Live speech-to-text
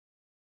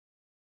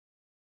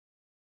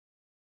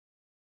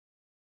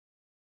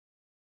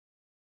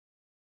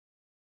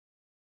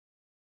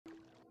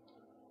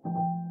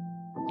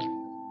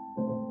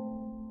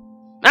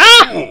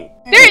Ah!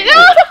 There you go!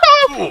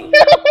 Oh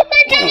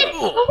my god!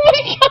 Oh my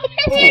god!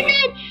 Oh my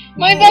god!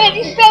 My bed!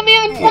 You set me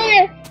on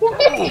fire! Oh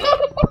my god!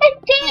 Oh my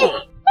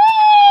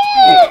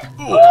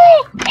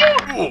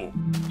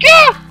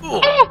god!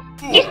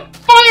 Get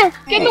fire!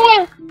 Get the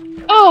water!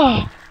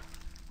 Oh!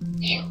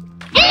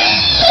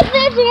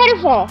 That's a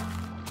waterfall!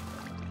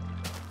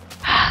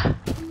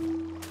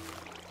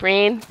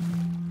 Brain,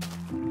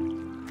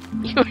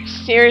 you are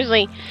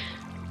seriously.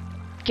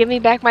 Give me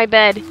back my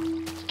bed.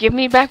 Give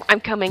me back.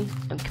 I'm coming.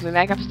 I'm coming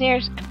back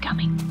upstairs. I'm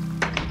coming.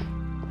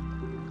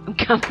 I'm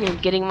coming. I'm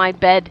getting my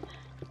bed.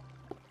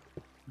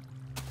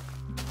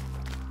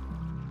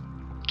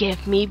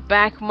 Give me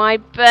back my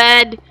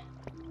bed.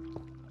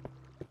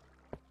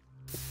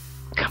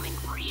 Coming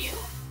for you.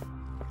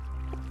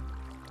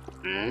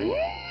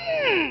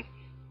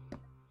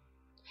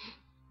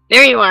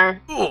 There you are.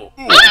 Oh,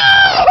 no!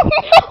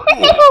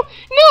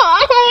 No!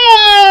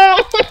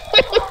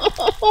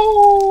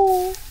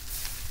 Oh.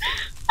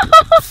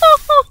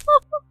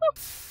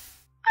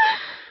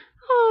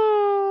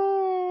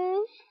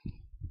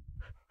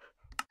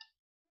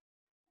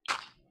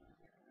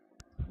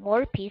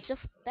 More piece of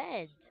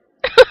bed.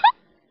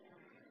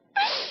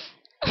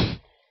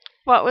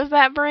 What was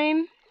that,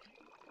 Brain?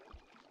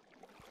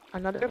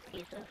 Another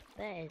piece of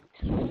bed.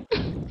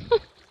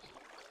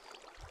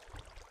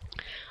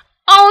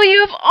 Oh, you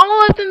have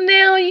all of them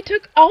now. You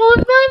took all of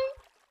them?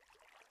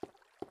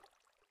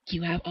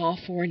 You have all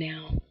 4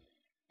 now.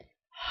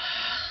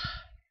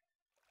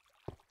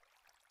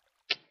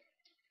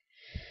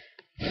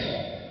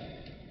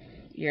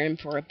 You're in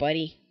for it,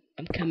 buddy.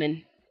 I'm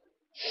coming.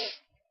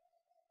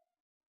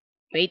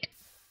 Wait.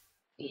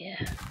 Yeah.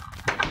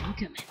 I'm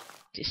coming.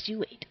 Just you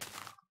wait.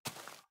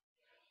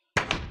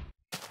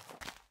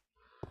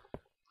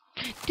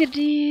 I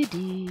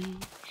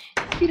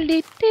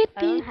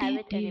don't have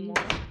it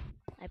anymore.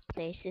 I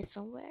placed it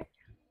somewhere.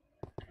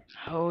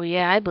 Oh,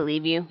 yeah, I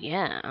believe you.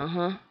 Yeah,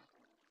 uh-huh.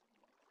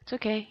 It's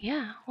okay.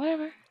 Yeah,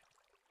 whatever.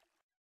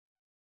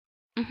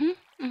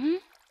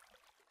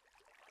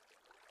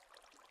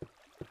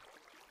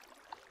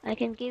 I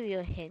can give you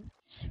a hint.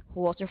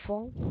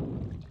 Waterfall.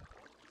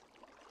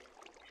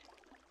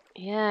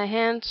 Yeah,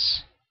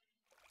 hints.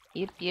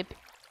 Yep.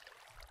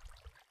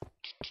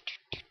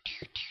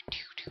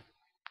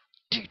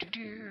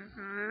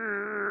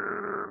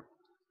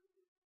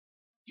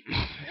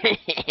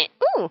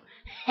 Ooh.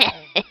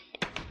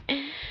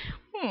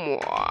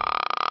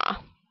 Mwah.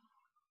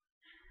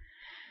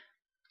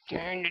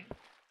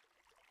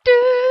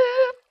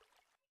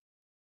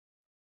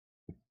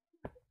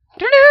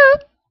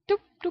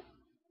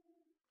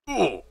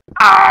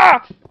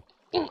 Ah!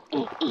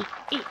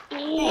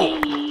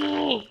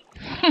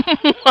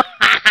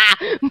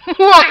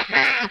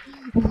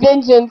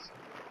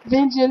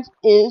 Vengeance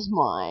is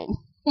mine.